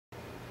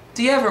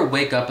Do you ever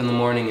wake up in the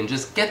morning and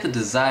just get the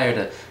desire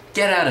to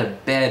get out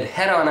of bed,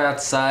 head on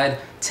outside,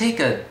 take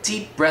a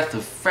deep breath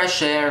of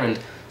fresh air, and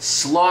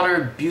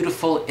slaughter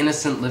beautiful,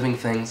 innocent living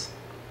things?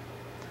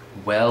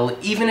 Well,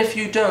 even if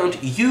you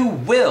don't, you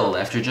will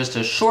after just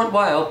a short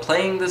while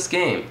playing this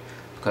game.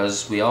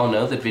 Because we all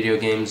know that video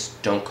games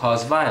don't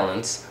cause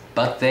violence,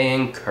 but they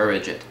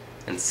encourage it.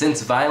 And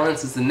since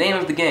violence is the name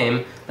of the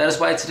game, that is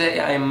why today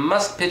I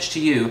must pitch to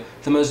you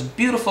the most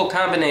beautiful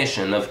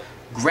combination of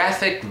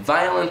graphic,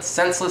 violent,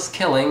 senseless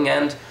killing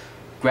and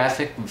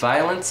graphic,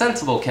 violent,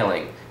 sensible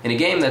killing in a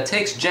game that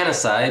takes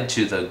genocide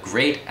to the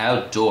great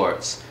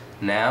outdoors.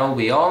 Now,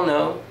 we all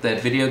know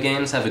that video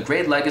games have a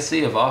great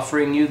legacy of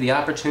offering you the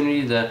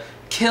opportunity to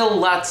kill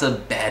lots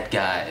of bad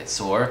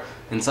guys, or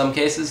in some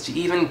cases to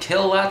even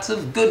kill lots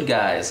of good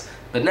guys.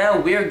 But now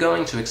we're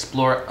going to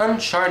explore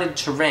uncharted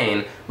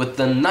terrain with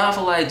the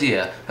novel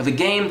idea of a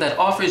game that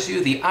offers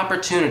you the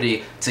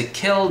opportunity to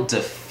kill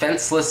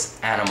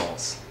defenseless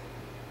animals.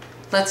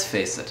 Let's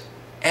face it,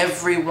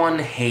 everyone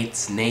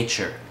hates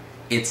nature.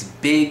 It's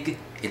big,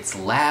 it's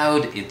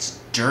loud,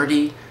 it's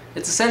dirty.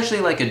 It's essentially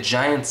like a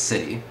giant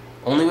city,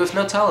 only with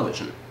no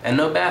television, and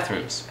no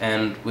bathrooms,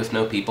 and with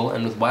no people,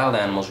 and with wild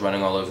animals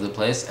running all over the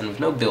place, and with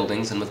no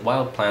buildings, and with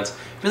wild plants.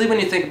 Really, when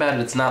you think about it,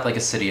 it's not like a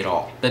city at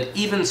all. But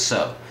even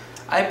so,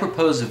 I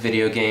propose a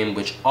video game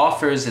which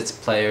offers its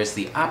players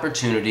the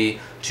opportunity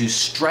to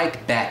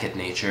strike back at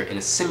nature in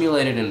a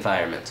simulated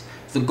environment,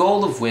 the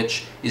goal of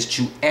which is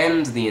to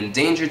end the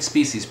endangered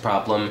species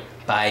problem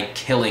by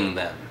killing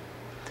them.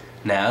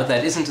 Now,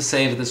 that isn't to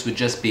say that this would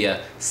just be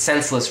a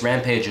senseless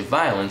rampage of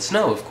violence.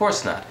 No, of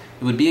course not.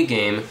 It would be a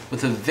game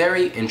with a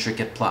very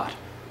intricate plot,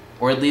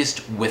 or at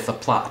least with a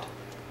plot,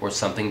 or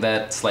something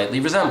that slightly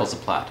resembles a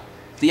plot.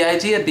 The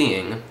idea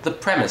being, the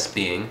premise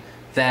being,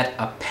 that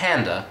a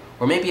panda,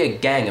 or maybe a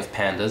gang of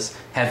pandas,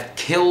 have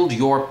killed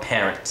your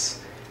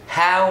parents.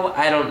 How?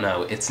 I don't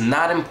know. It's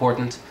not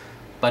important.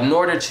 But in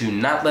order to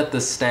not let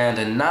this stand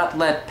and not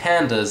let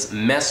pandas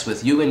mess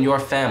with you and your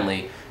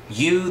family,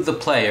 you, the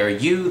player,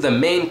 you, the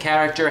main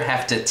character,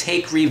 have to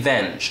take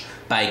revenge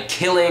by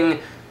killing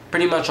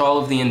pretty much all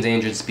of the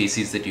endangered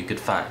species that you could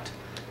find.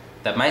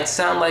 That might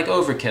sound like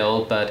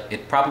overkill, but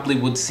it probably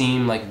would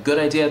seem like a good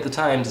idea at the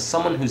time to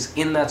someone who's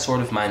in that sort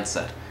of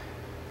mindset.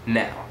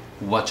 Now,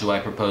 what do I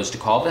propose to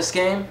call this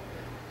game?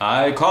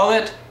 I call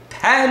it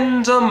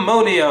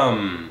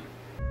Pandamonium!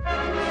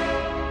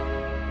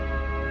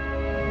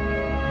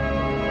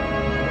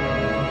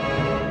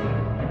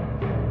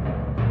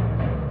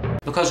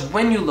 Because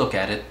when you look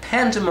at it,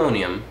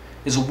 pandemonium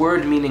is a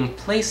word meaning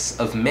place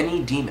of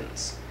many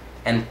demons,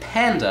 and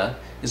panda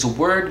is a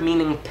word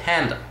meaning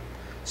panda.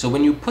 So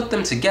when you put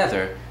them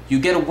together, you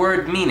get a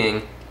word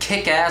meaning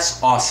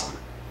kick-ass awesome.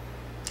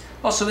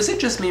 Also, is it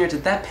just me or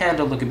did that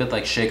panda look a bit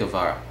like Che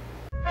Guevara?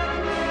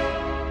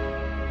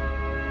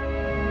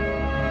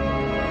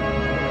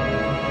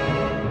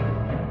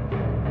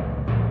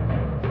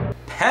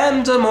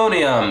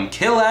 Pandemonium!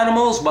 Kill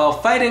animals while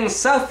fighting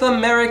South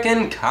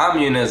American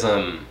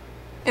communism!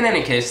 In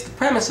any case, the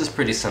premise is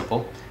pretty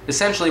simple.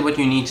 Essentially what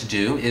you need to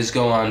do is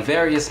go on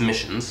various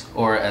missions,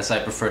 or as I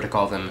prefer to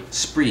call them,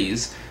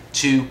 sprees,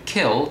 to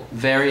kill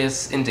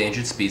various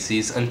endangered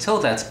species until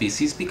that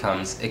species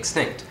becomes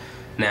extinct.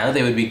 Now,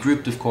 they would be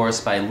grouped, of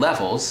course, by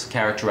levels,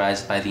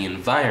 characterized by the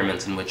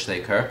environment in which they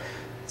occur.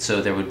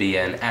 So there would be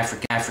an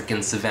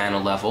African savanna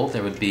level,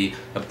 there would be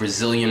a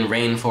Brazilian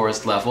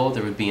rainforest level,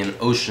 there would be an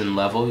ocean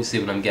level, you see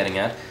what I'm getting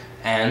at?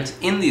 And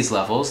in these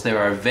levels, there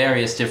are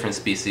various different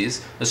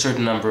species, a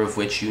certain number of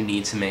which you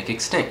need to make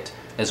extinct,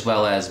 as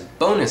well as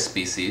bonus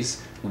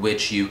species,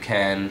 which you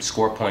can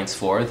score points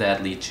for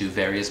that lead to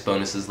various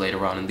bonuses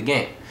later on in the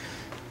game.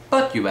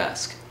 But, you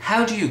ask,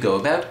 how do you go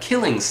about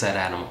killing said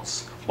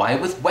animals? Why,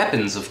 with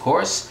weapons, of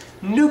course.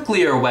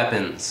 Nuclear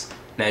weapons!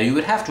 Now, you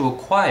would have to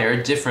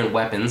acquire different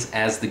weapons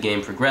as the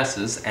game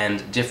progresses,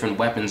 and different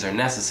weapons are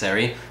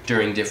necessary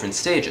during different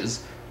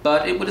stages,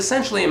 but it would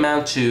essentially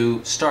amount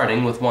to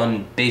starting with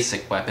one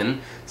basic weapon,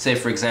 say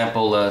for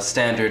example a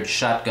standard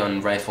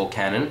shotgun rifle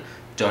cannon,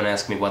 don't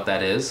ask me what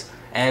that is,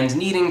 and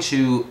needing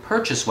to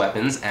purchase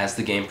weapons as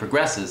the game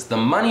progresses, the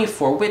money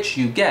for which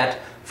you get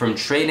from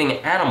trading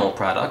animal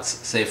products,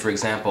 say for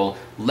example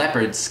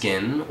leopard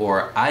skin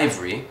or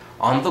ivory,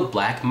 on the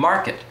black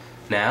market.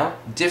 Now,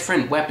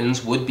 different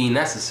weapons would be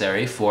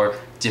necessary for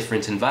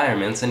different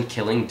environments and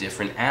killing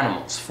different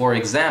animals. For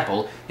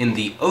example, in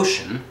the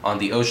ocean, on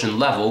the ocean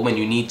level, when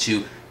you need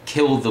to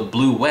kill the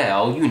blue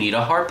whale, you need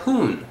a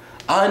harpoon.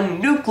 A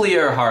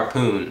nuclear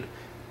harpoon!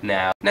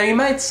 Now you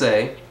might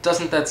say,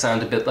 doesn't that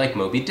sound a bit like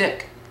Moby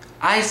Dick?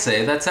 I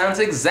say that sounds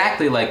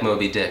exactly like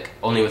Moby Dick,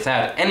 only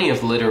without any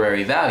of the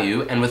literary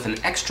value and with an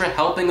extra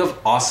helping of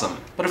awesome.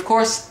 But of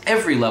course,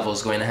 every level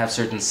is going to have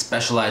certain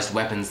specialized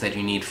weapons that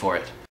you need for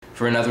it.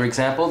 For another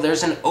example,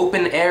 there's an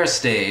open-air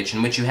stage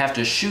in which you have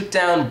to shoot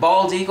down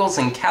bald eagles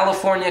and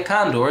California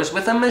condors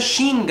with a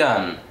machine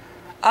gun.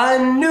 A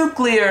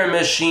nuclear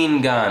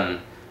machine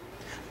gun!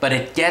 But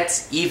it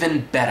gets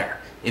even better,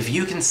 If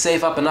you can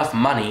save up enough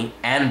money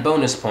and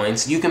bonus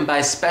points, you can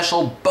buy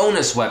special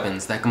bonus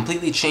weapons that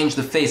completely change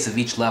the face of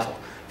each level.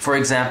 For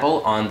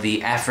example, on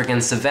the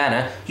African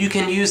savanna, you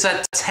can use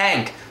a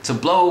tank to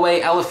blow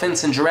away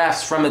elephants and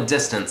giraffes from a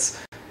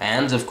distance.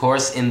 And, of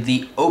course, in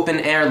the open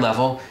air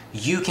level,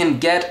 you can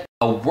get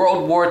a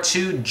World War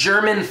II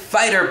German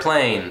fighter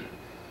plane.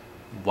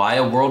 Why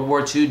a World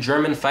War II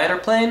German fighter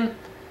plane?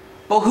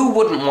 Well, who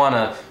wouldn't want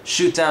to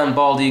shoot down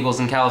bald eagles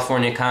and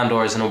California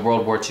condors in a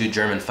World War II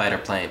German fighter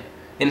plane?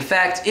 In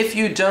fact, if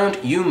you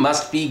don't, you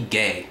must be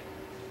gay.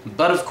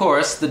 But of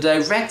course, the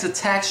direct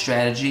attack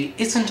strategy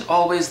isn't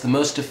always the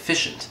most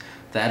efficient.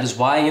 That is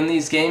why in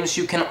these games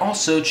you can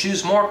also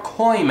choose more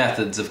coy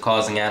methods of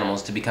causing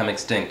animals to become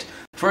extinct.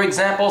 For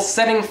example,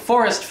 setting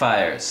forest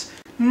fires,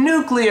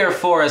 nuclear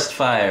forest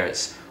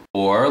fires,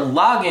 or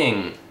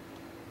logging.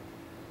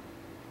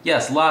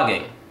 Yes,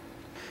 logging.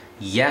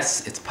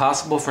 Yes, it's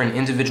possible for an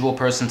individual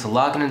person to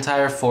log an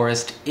entire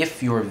forest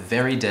if you're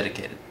very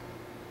dedicated.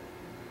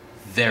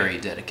 Very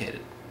dedicated.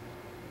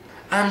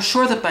 I'm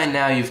sure that by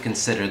now you've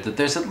considered that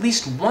there's at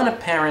least one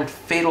apparent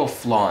fatal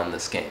flaw in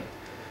this game.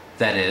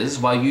 That is,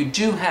 while you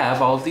do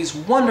have all of these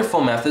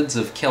wonderful methods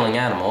of killing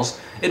animals,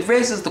 it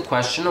raises the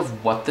question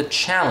of what the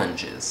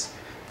challenge is.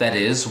 That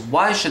is,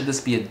 why should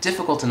this be a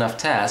difficult enough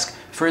task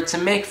for it to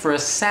make for a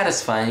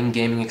satisfying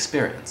gaming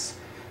experience?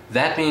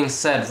 That being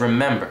said,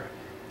 remember,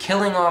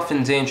 killing off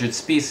endangered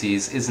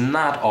species is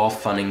not all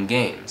fun and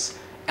games.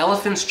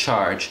 Elephants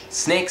charge,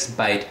 snakes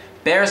bite,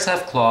 bears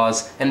have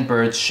claws, and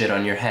birds shit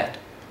on your head.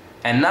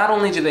 And not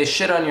only do they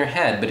shit on your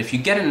head, but if you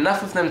get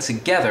enough of them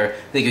together,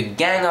 they could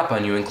gang up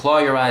on you and claw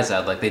your eyes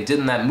out like they did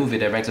in that movie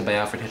directed by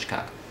Alfred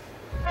Hitchcock.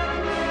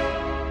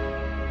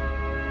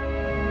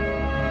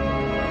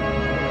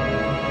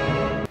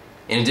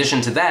 In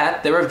addition to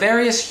that, there are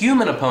various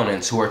human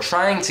opponents who are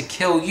trying to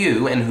kill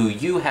you and who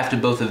you have to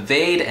both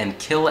evade and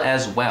kill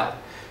as well.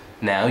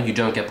 Now, you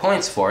don't get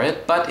points for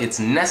it, but it's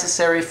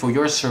necessary for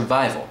your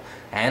survival,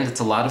 and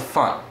it's a lot of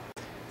fun.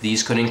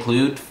 These could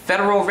include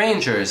federal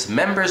rangers,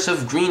 members of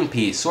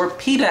Greenpeace, or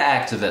PETA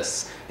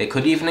activists. It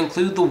could even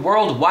include the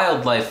World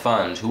Wildlife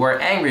Fund, who are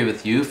angry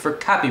with you for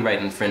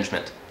copyright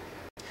infringement.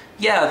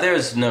 Yeah,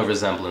 there's no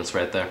resemblance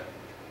right there.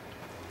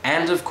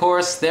 And of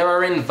course, there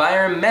are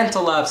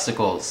environmental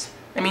obstacles.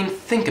 I mean,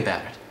 think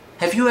about it.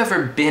 Have you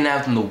ever been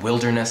out in the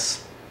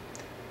wilderness?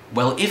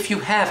 Well, if you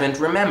haven't,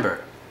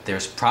 remember,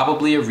 there's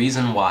probably a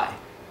reason why.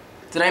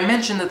 Did I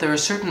mention that there are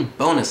certain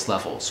bonus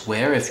levels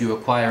where, if you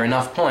acquire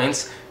enough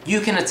points, you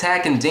can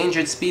attack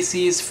endangered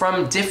species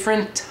from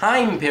different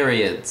time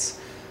periods?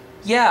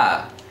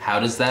 Yeah, how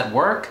does that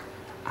work?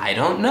 I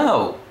don't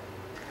know.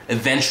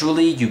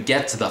 Eventually, you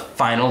get to the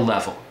final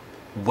level.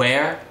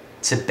 Where?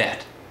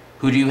 Tibet.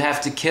 Who do you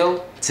have to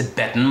kill?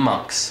 Tibetan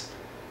monks.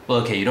 Well,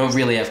 okay, you don't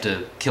really have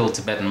to kill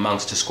Tibetan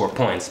monks to score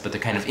points, but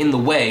they're kind of in the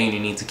way and you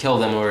need to kill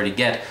them in order to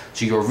get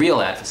to your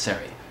real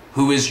adversary.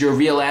 Who is your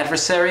real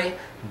adversary?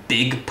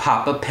 Big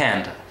Papa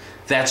Panda.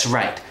 That's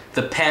right,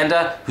 the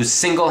panda who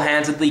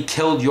single-handedly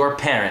killed your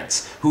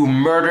parents, who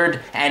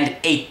murdered and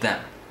ate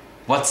them.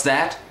 What's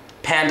that?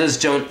 Pandas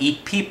don't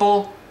eat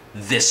people?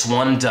 This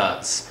one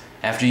does.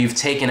 After you've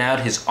taken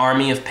out his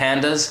army of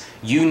pandas,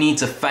 you need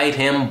to fight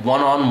him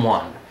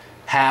one-on-one.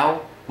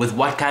 How? With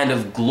what kind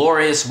of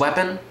glorious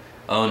weapon?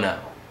 Oh no,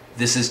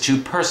 this is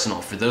too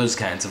personal for those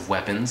kinds of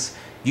weapons.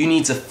 You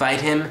need to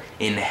fight him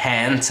in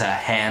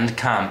hand-to-hand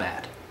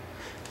combat.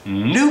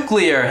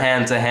 Nuclear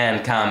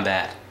hand-to-hand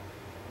combat.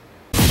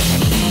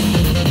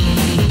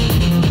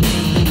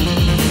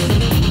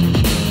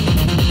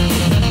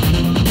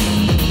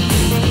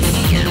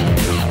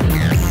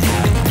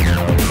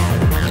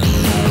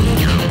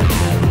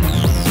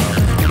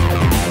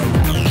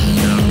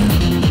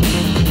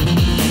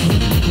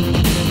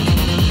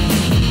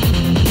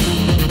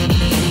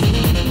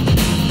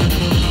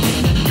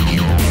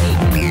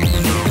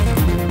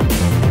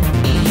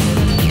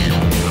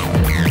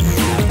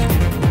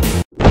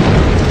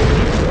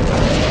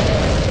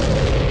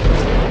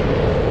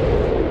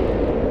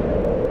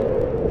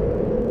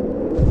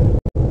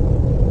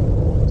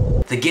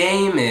 The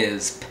game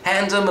is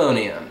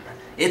Pandamonium.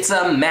 It's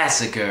a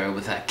massacre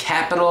with a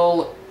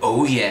capital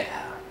O yeah.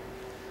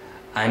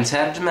 I'm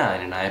Tad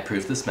Demine and I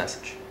approve this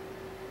message.